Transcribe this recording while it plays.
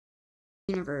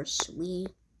Universe, we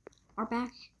are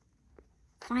back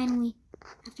finally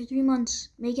after 3 months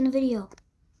making a video.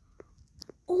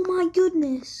 Oh my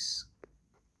goodness,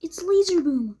 it's Laser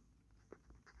Boom.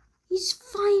 He's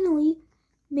finally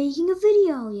making a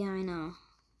video. Yeah, I know.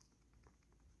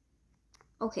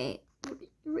 Okay,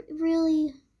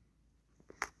 really?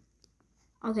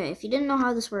 Okay, if you didn't know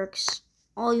how this works,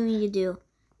 all you need to do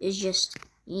is you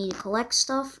need to collect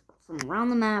stuff from around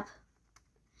the map.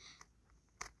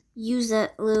 Use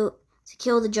that loot to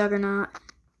kill the Juggernaut.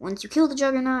 Once you kill the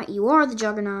Juggernaut, you are the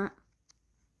Juggernaut.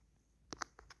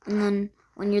 And then,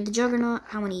 when you're the Juggernaut,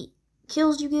 how many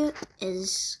kills you get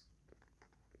is...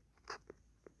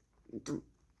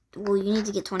 well, you need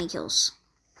to get 20 kills.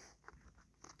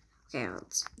 Okay,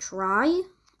 let's try.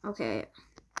 Okay.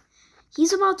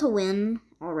 He's about to win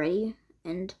already,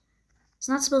 and it's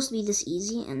not supposed to be this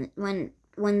easy, and when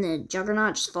the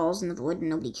Juggernaut just falls in the void and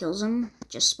nobody kills him, it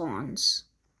just spawns.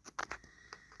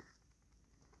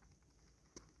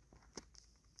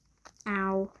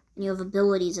 Ow. And you have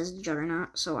abilities as the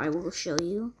Juggernaut, so I will show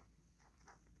you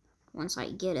once I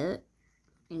get it.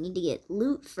 I need to get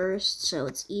loot first, so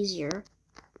it's easier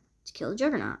to kill the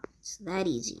Juggernaut. It's that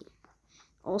easy.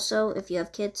 Also, if you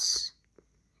have kits,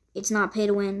 it's not pay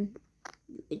to win.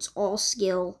 It's all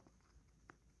skill.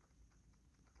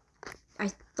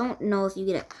 I don't know if you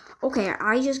get it. Okay,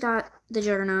 I just got the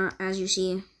Juggernaut, as you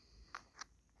see.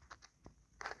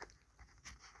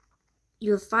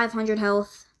 You have 500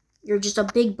 health. You're just a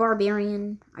big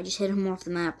barbarian. I just hit him off the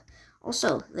map.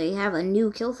 Also, they have a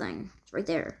new kill thing. It's right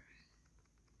there.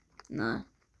 In the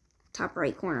top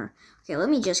right corner. Okay, let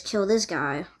me just kill this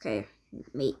guy. Okay,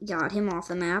 got him off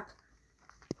the map.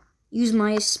 Use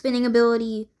my spinning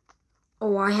ability.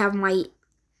 Oh, I have my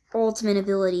ultimate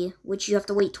ability, which you have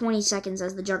to wait 20 seconds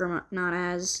as the Juggernaut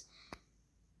has.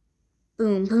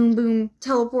 Boom, boom, boom.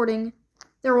 Teleporting.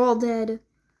 They're all dead.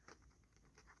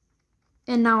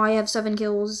 And now I have 7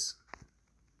 kills.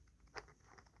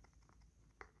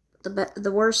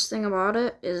 The worst thing about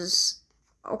it is,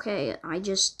 okay, I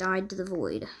just died to the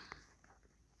void.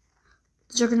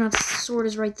 The Juggernaut's sword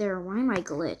is right there. Why am I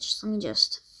glitched? Let me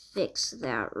just fix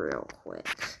that real quick.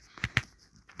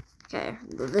 Okay,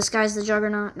 this guy's the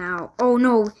Juggernaut now. Oh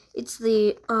no, it's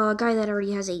the guy that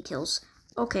already has 8 kills.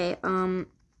 Okay,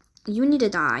 you need to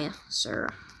die, sir.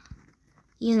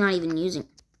 He's not even using...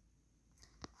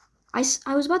 I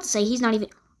was about to say, he's not even...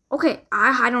 Okay,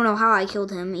 I don't know how I killed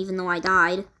him, even though I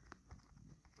died.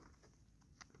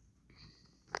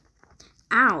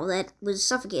 Ow, that was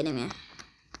suffocating me.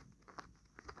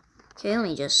 Okay, let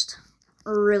me just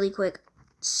really quick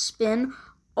spin.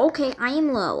 Okay, I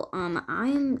am low.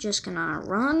 I'm just gonna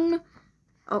run.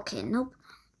 Okay, nope.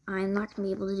 I'm not gonna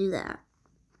be able to do that.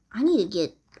 I need to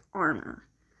get armor.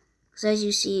 Because as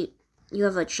you see, you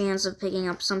have a chance of picking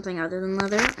up something other than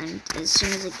leather, and as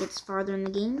soon as it gets farther in the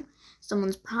game,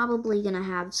 someone's probably gonna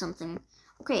have something.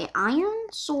 Okay, iron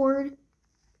sword,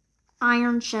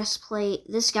 iron chest plate.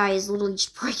 This guy is literally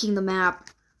just breaking the map.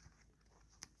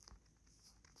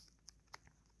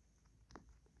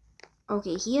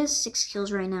 Okay, he has 6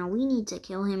 kills right now. We need to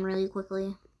kill him really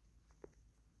quickly.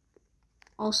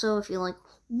 Also, if you're like,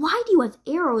 why do you have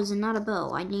arrows and not a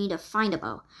bow? I need to find a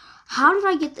bow. How did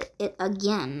I get it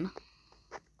again?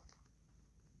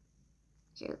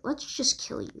 Okay, let's just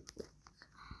kill you.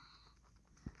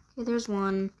 Okay, there's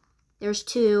 1. There's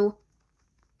 2.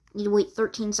 Need to wait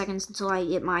 13 seconds until I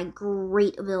get my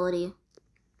great ability.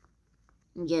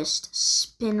 And just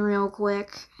spin real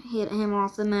quick. Hit him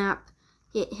off the map.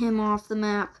 Hit him off the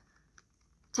map.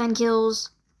 10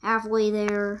 kills. Halfway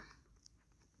there.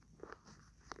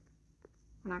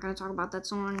 We're not going to talk about that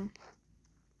song.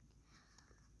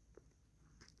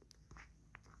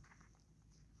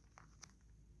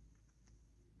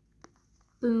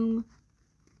 Boom.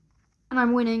 And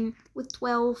I'm winning with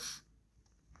 12.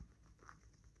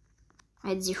 I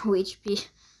had 0 HP.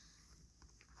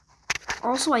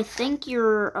 Also, I think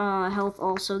your health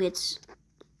also gets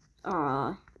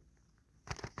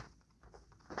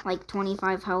like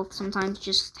 25 health sometimes.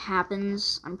 Just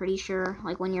happens, I'm pretty sure.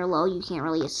 Like when you're low, you can't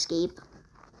really escape.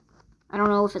 I don't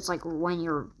know if it's like when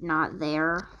you're not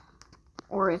there,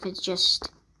 or if it's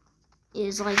just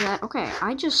is like that. Okay,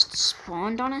 I just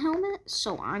spawned on a helmet,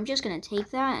 so I'm just gonna take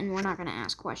that and we're not gonna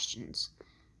ask questions.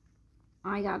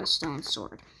 I got a stone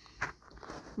sword.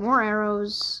 More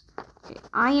arrows. Okay,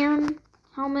 iron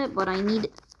helmet, but I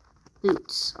need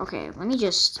boots. Okay, let me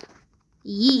just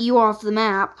yeet you off the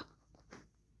map.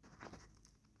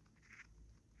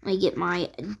 I get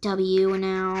my W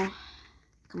now.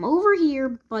 Come over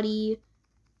here, buddy.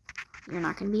 You're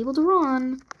not gonna be able to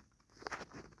run.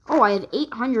 Oh, I have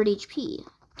 800 HP.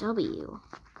 W.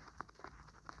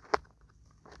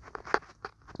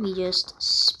 me just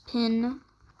spin.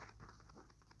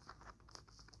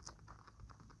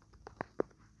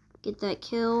 Get that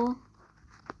kill.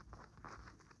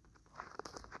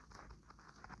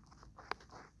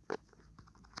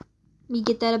 Me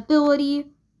get that ability.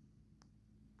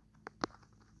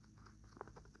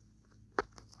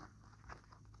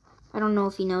 I don't know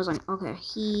if he knows I'm... Okay,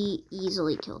 he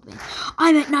easily killed me.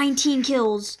 I'm at 19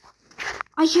 kills.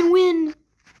 I can win.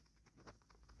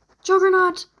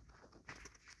 Juggernaut.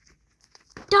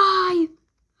 Die.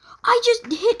 I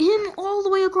just hit him all the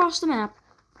way across the map.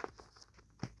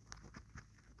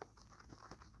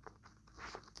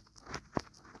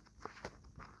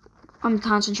 I'm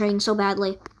concentrating so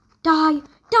badly. Die.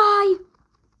 Die.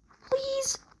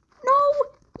 Please. No.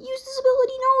 Use this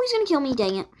ability. No, he's going to kill me.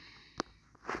 Dang it.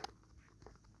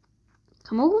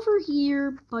 Come over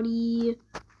here, buddy.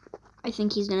 I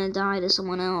think he's gonna die to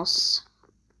someone else.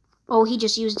 Oh, he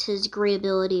just used his great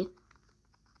ability.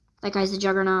 That guy's the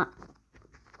Juggernaut.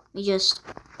 Me just,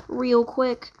 real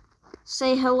quick,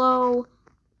 say hello.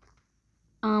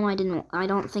 I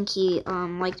don't think he,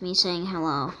 liked me saying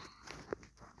hello.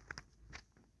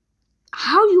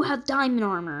 How do you have diamond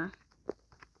armor?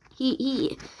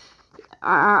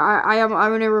 I'm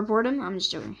gonna report him. I'm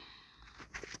just joking.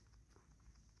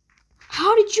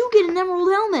 How did you get an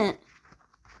emerald helmet?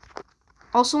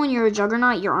 Also, when you're a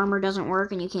Juggernaut, your armor doesn't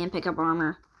work and you can't pick up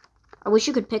armor. I wish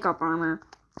you could pick up armor.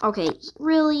 Okay,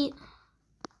 really?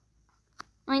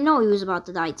 I know he was about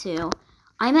to die too.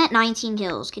 I'm at 19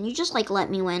 kills. Can you just, like,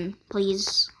 let me win,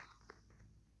 please?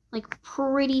 Like,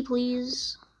 pretty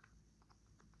please?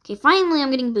 Okay, finally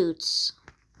I'm getting boots.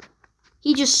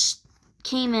 He just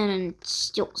came in and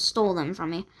stole them from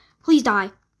me. Please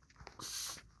die.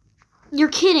 You're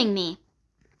kidding me.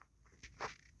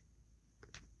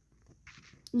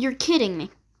 You're kidding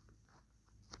me.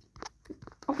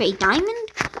 Okay,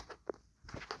 diamond?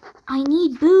 I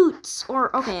need boots.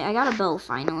 Or, okay, I got a bow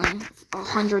finally.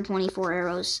 124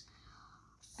 arrows.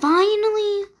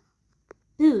 Finally,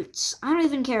 boots. I don't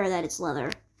even care that it's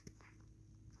leather.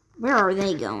 Where are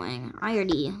they going? I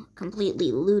already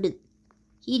completely looted.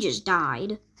 He just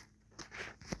died.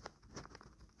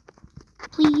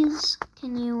 Please,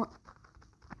 can you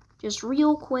just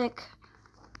real quick...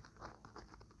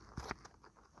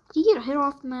 Did he get hit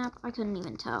off the map? I couldn't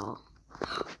even tell.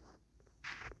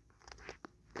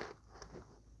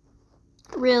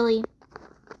 Really?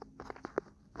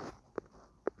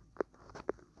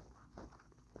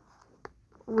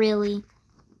 Really?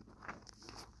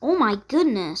 Oh my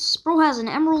goodness. Bro has an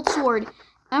emerald sword,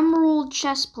 emerald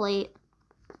chest plate.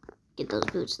 Get those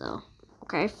boots though.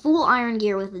 Okay, full iron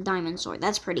gear with a diamond sword.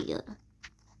 That's pretty good.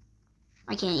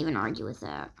 I can't even argue with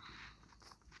that.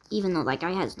 Even though that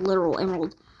guy has literal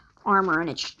emerald armor and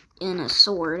it's in a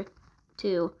sword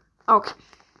too. Okay.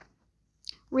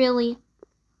 Really?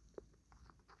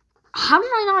 How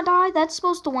did I not die? That's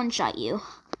supposed to one-shot you.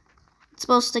 It's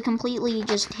supposed to completely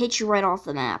just hit you right off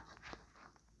the map.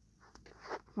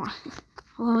 Why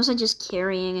was I just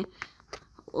carrying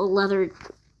a leather?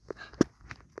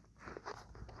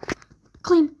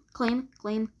 Claim, claim,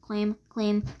 claim, claim,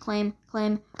 claim, claim,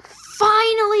 claim.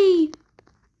 Finally!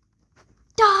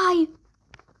 Die!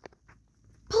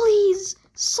 Please,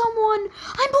 someone!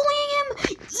 I'm bullying him!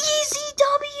 Easy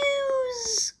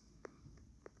W's!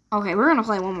 Okay, we're gonna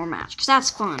play one more match, because that's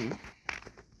fun.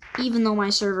 Even though my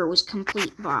server was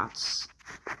complete bots.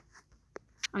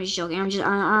 I'm just joking, I'm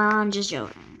just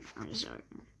joking.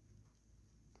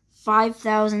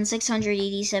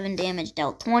 5,687 damage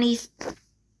dealt. 20...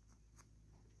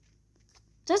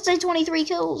 Does say 23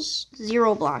 kills?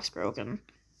 0 blocks broken.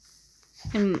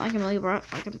 I can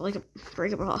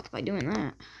break a block by doing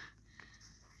that.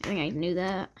 I think I knew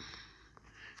that.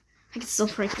 I can still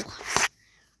break blocks.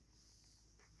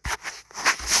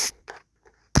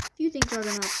 If you think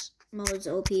Juggernaut's mode's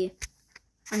OP,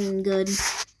 I mean good.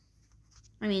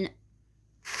 I mean,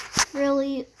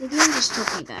 really? The game just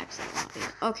took me back to the lobby.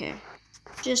 Okay.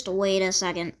 Just wait a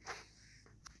second.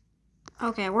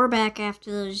 Okay, we're back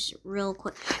after those real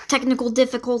quick technical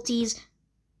difficulties.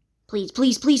 Please,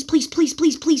 please, please, please, please,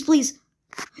 please, please, please.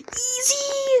 Easy!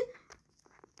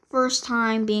 First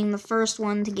time being the first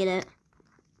one to get it.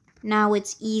 Now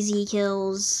it's easy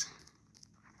kills.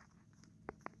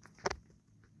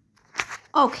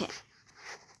 Okay.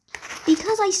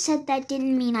 Because I said that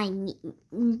didn't mean I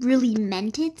really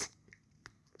meant it.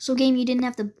 So game, you didn't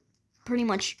have to pretty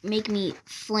much make me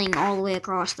fling all the way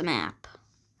across the map.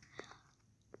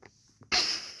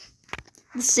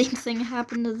 The same thing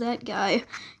happened to that guy.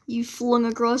 You flung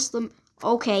across them.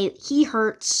 Okay, he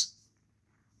hurts.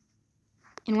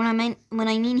 And when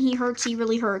I mean he hurts, he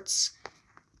really hurts.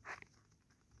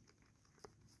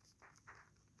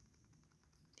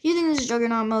 If you think this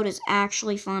Juggernaut mode is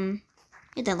actually fun,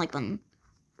 hit that like button.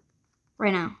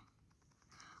 Right now.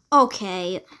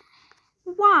 Okay.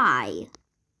 Why?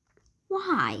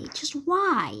 Why? Just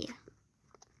why?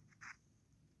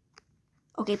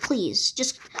 Okay, please.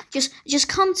 Just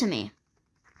come to me.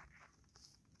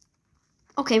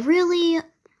 Okay, really?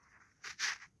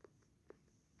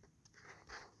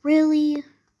 Really?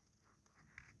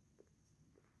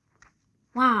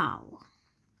 Wow.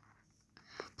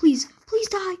 Please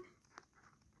die.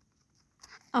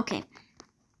 Okay.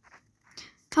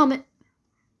 Helmet.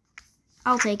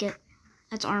 I'll take it.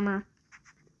 That's armor.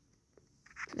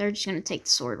 They're just gonna take the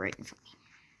sword right in front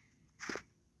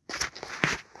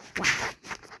of me. Wow.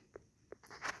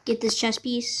 Get this chest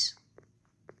piece.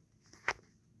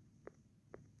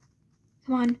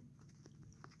 Come on.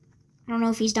 I don't know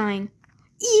if he's dying.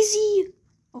 Easy!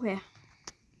 Okay.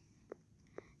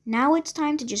 Now it's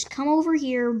time to just come over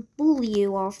here, bully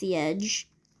you off the edge.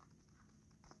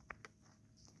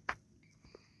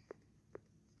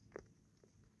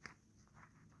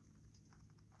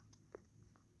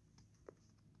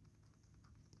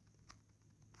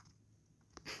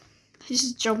 I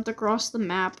just jumped across the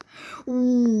map.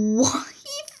 What?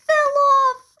 He fell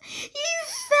off! He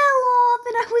fell off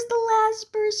and I was the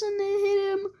last person to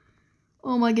hit him.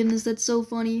 Oh my goodness, that's so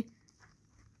funny.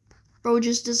 Bro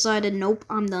just decided, nope,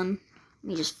 I'm done. Let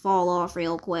me just fall off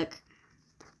real quick.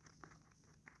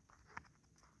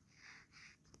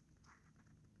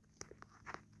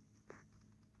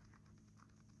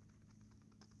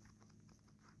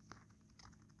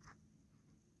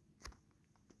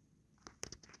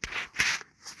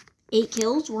 Eight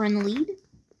kills, we're in the lead.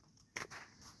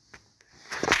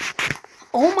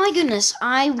 Oh my goodness,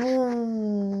 I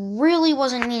really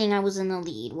wasn't meaning I was in the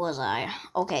lead, was I?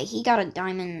 Okay, he got a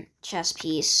diamond chest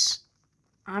piece.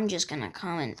 I'm just gonna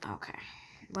come and... Okay.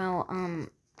 Well,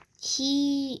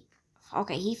 he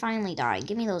finally died.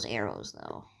 Give me those arrows,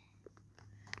 though.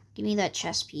 Give me that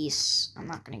chest piece. I'm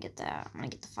not gonna get that. I'm gonna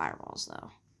get the fireballs,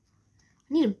 though.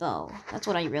 I need a bow. That's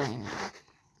what I really need.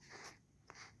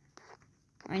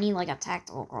 I need, like, a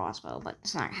tactical crossbow, but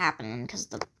it's not happening because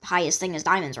the highest thing is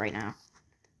diamonds right now.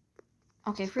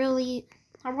 Okay, really?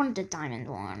 I wanted a diamond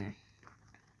one.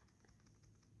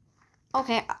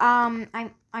 Okay, I'll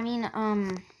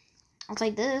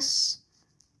take this.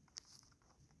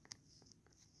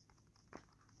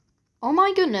 Oh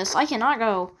my goodness, I cannot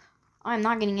go. I'm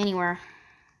not getting anywhere.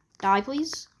 Die,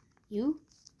 please. You?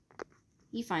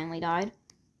 He finally died.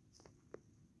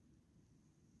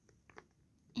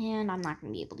 And I'm not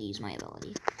going to be able to use my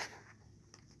ability.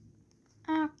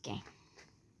 Okay.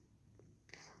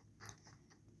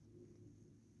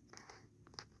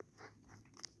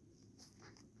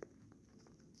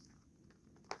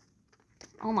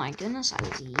 Oh my goodness, I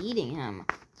was eating him.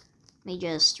 Let me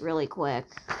just really quick.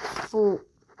 Full.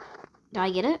 Did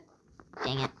I get it?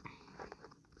 Dang it.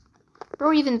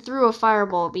 Bro even threw a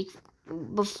fireball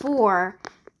before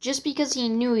just because he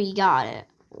knew he got it.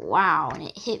 Wow, and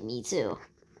it hit me too.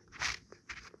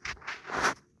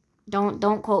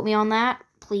 Don't quote me on that.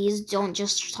 Please don't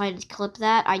just try to clip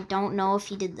that. I don't know if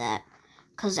he did that.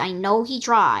 Because I know he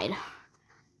tried.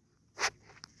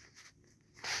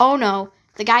 Oh no.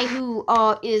 The guy who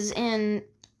is in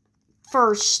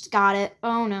first got it.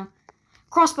 Oh no.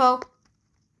 Crossbow.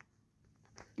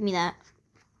 Give me that.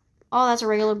 Oh, that's a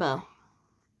regular bow.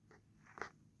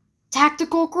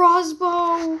 Tactical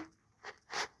crossbow.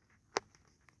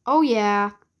 Oh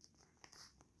yeah.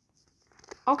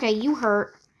 Okay, you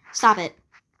hurt. Stop it.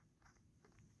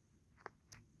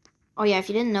 Oh yeah, if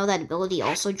you didn't know, that ability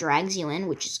also drags you in,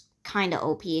 which is kind of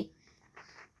OP.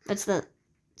 That's the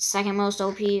second most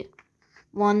OP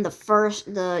one.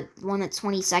 The one that's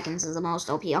 20 seconds is the most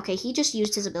OP. Okay, he just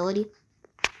used his ability.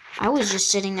 I was just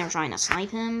sitting there trying to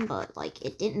snipe him, but, like,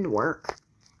 it didn't work.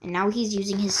 And now he's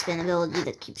using his spin ability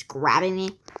that keeps grabbing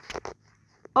me.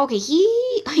 Okay,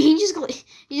 he just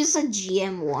said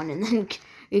GM1, and then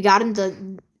you got him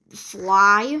to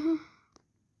fly.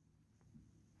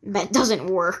 That doesn't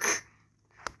work.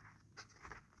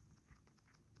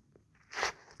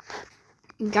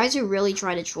 Guys who really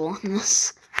try to troll on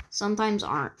this sometimes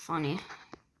aren't funny.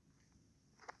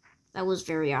 That was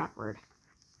very awkward.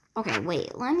 Okay,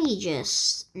 wait, let me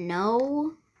just...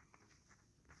 No.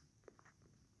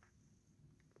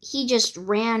 He just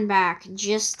ran back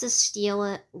just to steal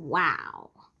it. Wow.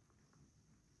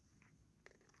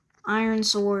 Iron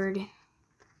sword.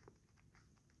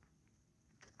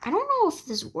 I don't know if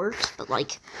this works, but,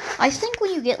 like, I think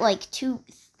when you get, like, two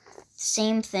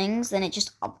same things, then it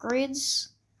just upgrades.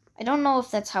 I don't know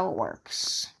if that's how it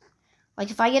works.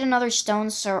 Like, if I get another stone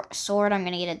sword, I'm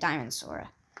gonna get a diamond sword.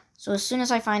 So as soon as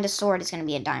I find a sword, it's going to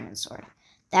be a diamond sword.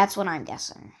 That's what I'm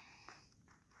guessing.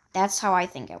 That's how I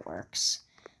think it works.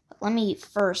 But let me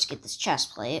first get this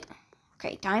chest plate.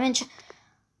 Okay, diamond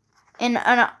and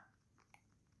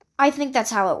I think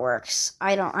that's how it works.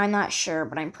 I'm not sure,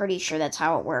 but I'm pretty sure that's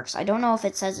how it works. I don't know if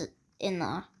it says it in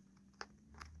the...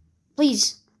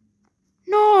 Please.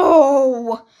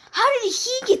 No! How did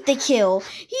he get the kill?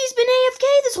 He's been AFK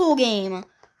this whole game.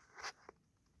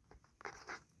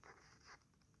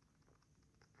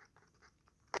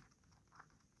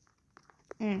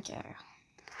 Okay.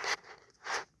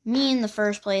 Me in the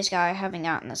first place guy haven't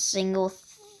gotten a single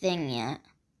thing yet.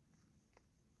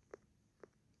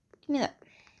 Give me that.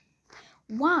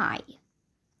 Why?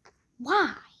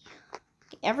 Why?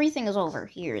 Okay, everything is over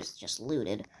here is just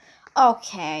looted.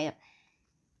 Okay.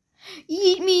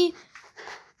 Eat me.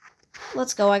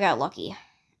 Let's go, I got lucky.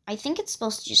 I think it's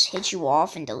supposed to just hit you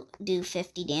off and do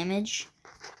 50 damage.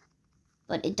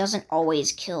 But it doesn't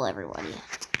always kill everybody.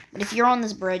 But if you're on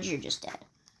this bridge, you're just dead.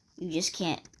 You just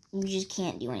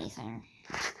can't do anything.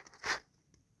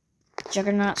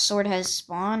 Juggernaut sword has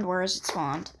spawned. Where is it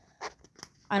spawned?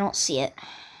 I don't see it.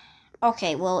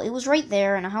 Okay, well, it was right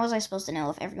there, and how was I supposed to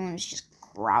know if everyone was just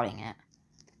crowding it?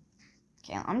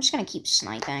 Okay, I'm just gonna keep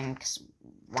sniping, because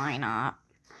why not?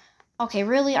 Okay,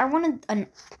 really? I wanted a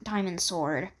diamond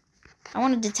sword. I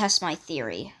wanted to test my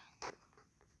theory.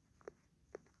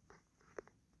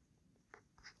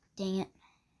 Dang it.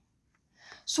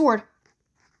 Sword.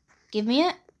 Give me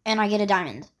it, and I get a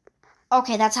diamond.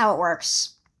 Okay, that's how it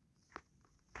works.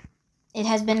 It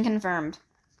has been confirmed.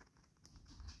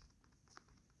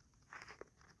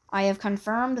 I have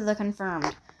confirmed the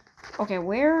confirmed. Okay,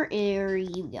 where are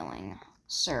you going,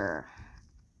 sir?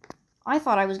 I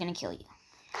thought I was gonna kill you.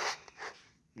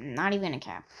 Not even a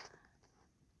cap.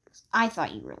 I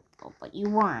thought you were low, but you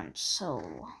weren't,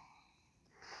 so...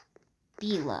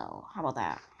 Be low. How about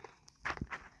that?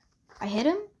 I hit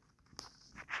him?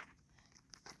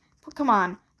 But come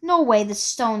on. No way the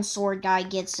stone sword guy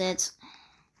gets it.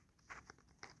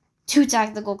 2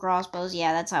 tactical crossbows.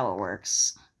 Yeah, that's how it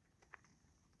works.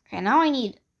 Okay, now I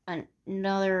need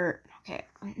another... Okay.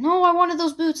 No, I wanted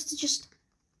those boots to just...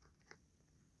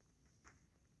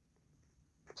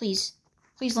 Please.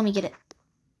 Please let me get it.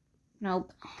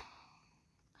 Nope.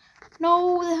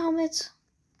 No, the helmet.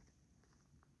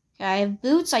 Okay, I have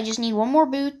boots. I just need one more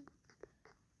boot.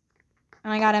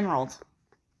 And I got emerald.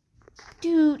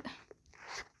 Dude.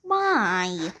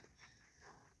 Why?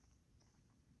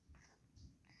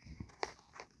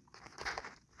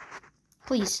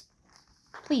 Please.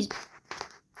 Please.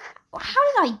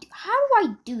 How do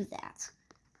I do that?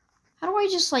 How do I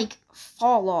just, like,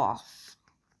 fall off?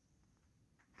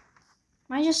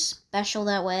 Am I just special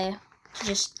that way? To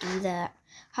just do that?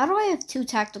 How do I have 2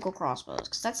 tactical crossbows?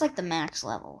 Because that's, like, the max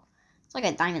level. It's like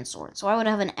a diamond sword. So I would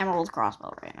have an emerald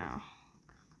crossbow right now.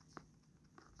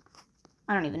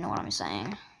 I don't even know what I'm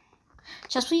saying.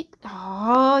 Chest piece?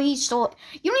 Oh, he stole it.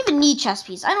 You don't even need chest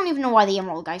piece. I don't even know why the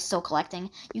emerald guy's still collecting.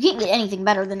 You can't get anything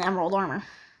better than emerald armor.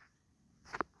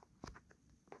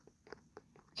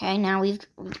 Okay, now we've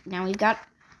got...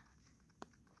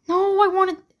 No, I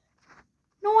wanted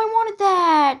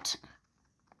that.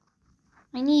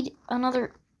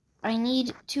 I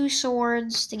need 2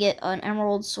 swords to get an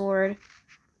emerald sword.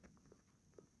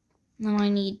 And then I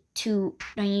need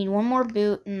 1 more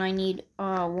boot, and I need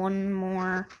 1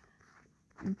 more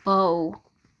bow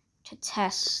to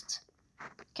test.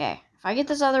 Okay, if I get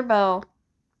this other bow,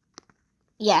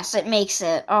 yes, it makes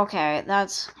it. Okay,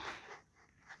 that's...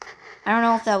 I don't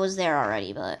know if that was there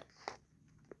already, but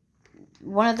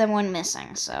one of them went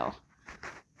missing, so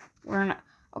we're not...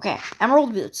 Okay,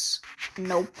 emerald boots.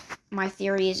 Nope, my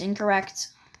theory is incorrect.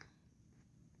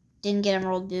 Didn't get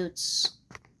emerald boots.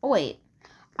 Oh, wait.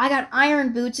 I got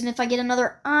iron boots, and if I get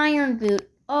another iron boot...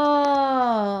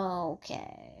 Oh,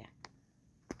 okay.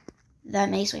 That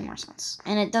makes way more sense.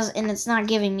 And it's not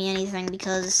giving me anything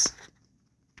because...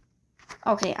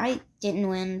 Okay, I didn't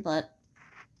win, but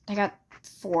I got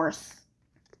 4th.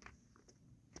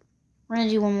 We're gonna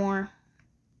do one more.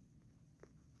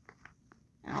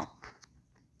 I'll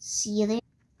see you there.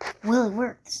 Will it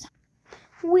work this time?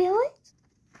 Will it?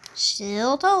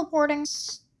 Still teleporting.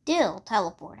 Still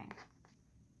teleporting.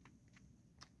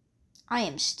 I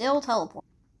am still teleporting.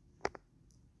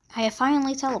 I have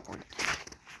finally teleported.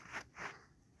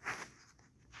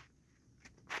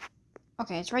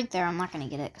 Okay, it's right there. I'm not going to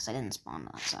get it because I didn't spawn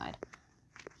on that side.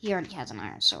 He already has an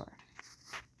iron sword.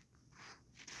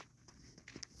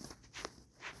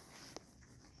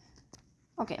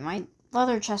 Okay, my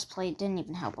leather chest plate didn't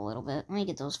even help a little bit. Let me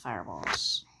get those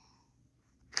fireballs.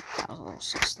 That was a little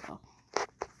sus, though.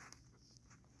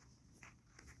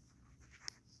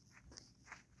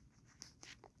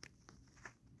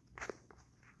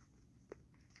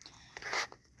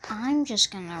 I'm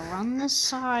just gonna run this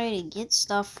side and get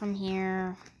stuff from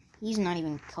here. He's not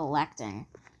even collecting.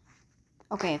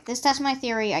 Okay, if this tests my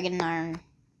theory, I get an iron.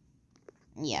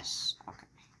 Yes, okay.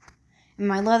 And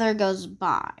my leather goes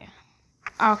by.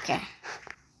 Okay.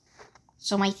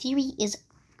 So my theory is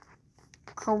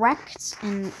correct,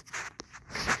 and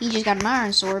he just got an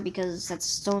iron sword because that's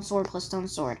stone sword plus stone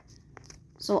sword.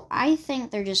 So I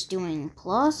think they're just doing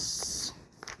plus.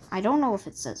 I don't know if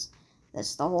it says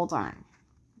this the whole time,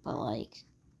 but like,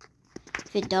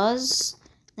 if it does,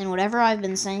 then whatever I've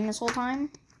been saying this whole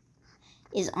time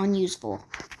is unuseful,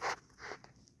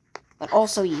 but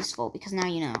also useful because now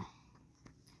you know.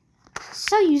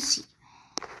 So you see.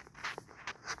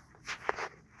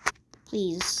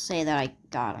 Please say that I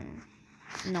got him.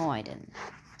 No, I didn't.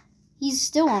 He's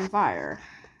still on fire.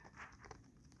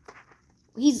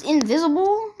 He's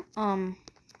invisible?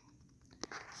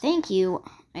 Thank you.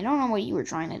 I don't know what you were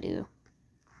trying to do.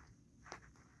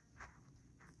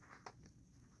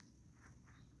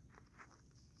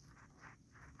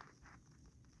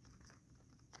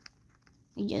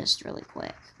 Just really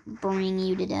quick. Bring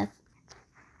you to death.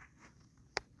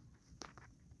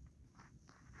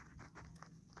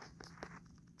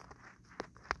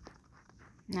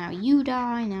 Now you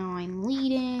die, now I'm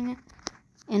leading,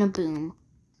 and a boom.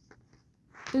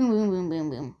 Boom, boom, boom, boom,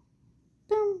 boom.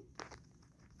 Boom.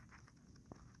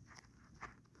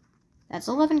 That's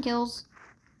 11 kills.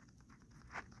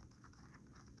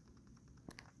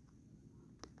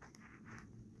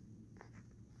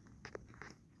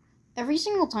 Every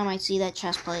single time I see that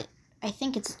chest plate, I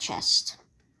think it's a chest.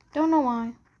 Don't know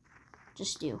why.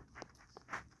 Just do.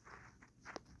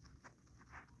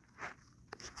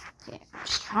 Okay,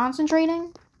 just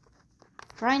concentrating.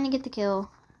 Trying to get the kill.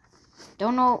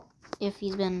 Don't know if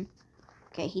he's been...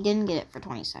 Okay, he didn't get it for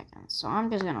 20 seconds. So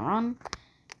I'm just gonna run.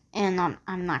 And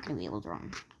I'm not gonna be able to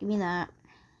run. Give me that.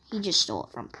 He just stole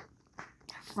it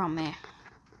from me.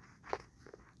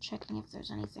 Checking if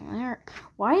there's anything there.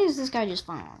 Why is this guy just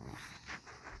following me?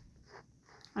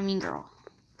 I mean girl.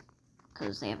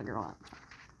 Because they have a girl out.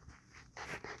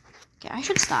 Okay, I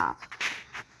should stop.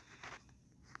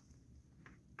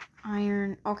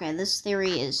 Iron. Okay, this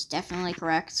theory is definitely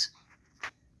correct.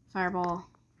 Fireball.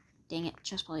 Dang it,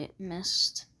 chestplate.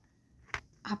 Missed.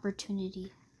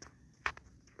 Opportunity.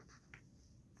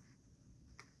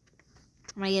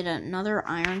 I'm gonna get another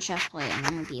iron chestplate and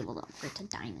I'm gonna be able to upgrade to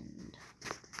diamond.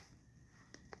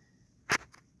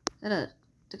 Is that a...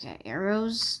 Okay,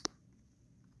 arrows.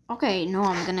 Okay, no,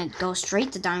 I'm gonna go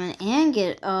straight to diamond and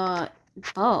get a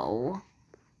bow.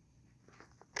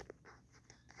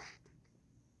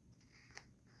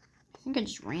 I think I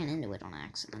just ran into it on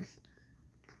accident.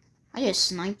 I just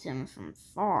sniped him from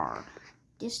far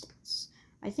distance.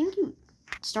 I think you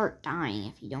start dying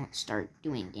if you don't start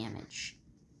doing damage.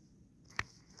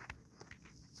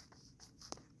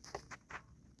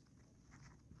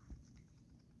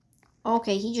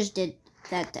 Okay, he just did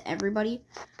that to everybody.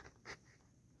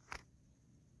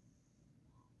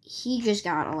 He just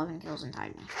got 11 kills and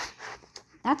tied me.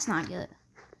 That's not good.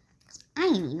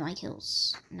 I need my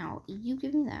kills. No, you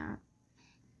give me that.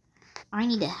 I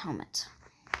need a helmet.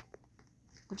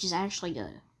 Which is actually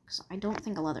good. Because I don't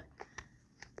think a leather.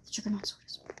 The Juggernaut sword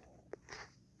is...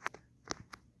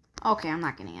 Okay, I'm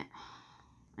not getting it.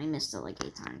 I missed it like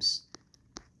 8 times.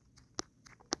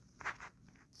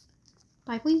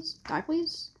 Die, please. Die,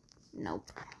 please.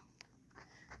 Nope.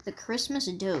 The Christmas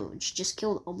Doge just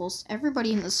killed almost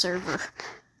everybody in the server.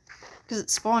 Because it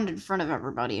spawned in front of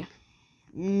everybody.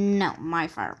 No, my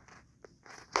fire.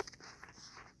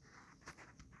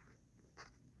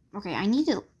 Okay, I need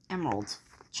an emerald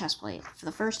chestplate. For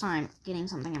the first time, getting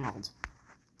something emerald.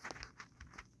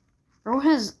 Bro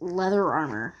has leather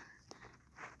armor.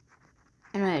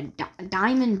 And a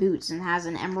diamond boots and has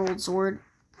an emerald sword.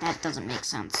 That doesn't make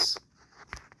sense.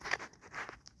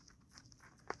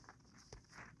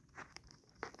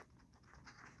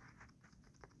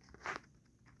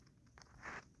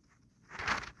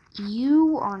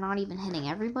 You are not even hitting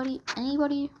anybody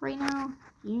right now.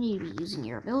 You need to be using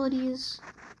your abilities.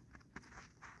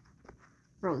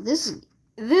 Bro, this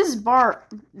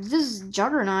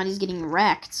Juggernaut is getting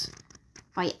wrecked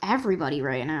by everybody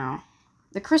right now.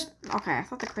 Okay, I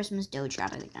thought the Christmas Doge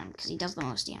got it again because he does the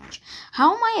most damage.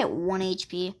 How am I at 1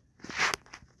 HP?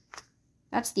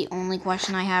 That's the only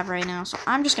question I have right now. So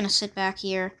I'm just gonna sit back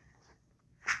here.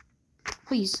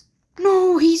 Please.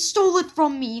 No, he stole it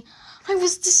from me. I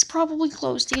was this probably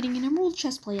close to getting an emerald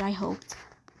chestplate, I hoped.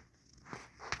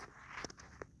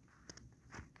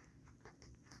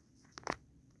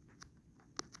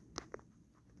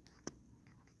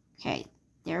 Okay,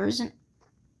 there isn't.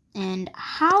 And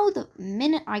how the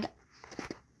minute I got...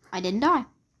 I didn't die.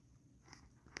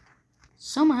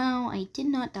 Somehow, I did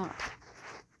not die.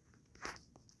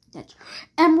 That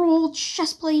emerald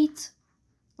chestplate.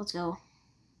 Let's go.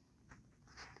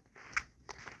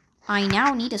 I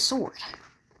now need a sword.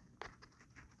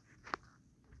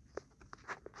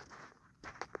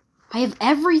 I have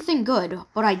everything good,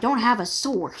 but I don't have a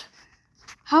sword.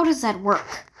 How does that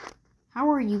work? How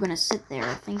are you gonna sit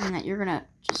there thinking that you're gonna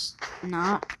just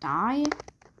not die?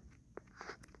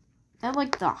 Is that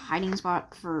like the hiding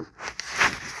spot for...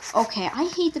 Okay,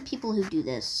 I hate the people who do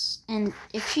this. And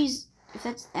if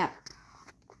that's that...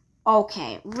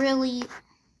 Okay, really?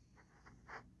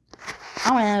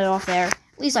 I'm gonna end it off there.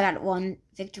 At least I got one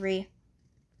victory.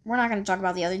 We're not gonna talk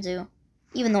about the other two.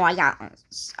 Even though I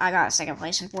got second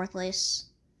place and fourth place.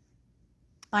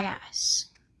 Bye, guys.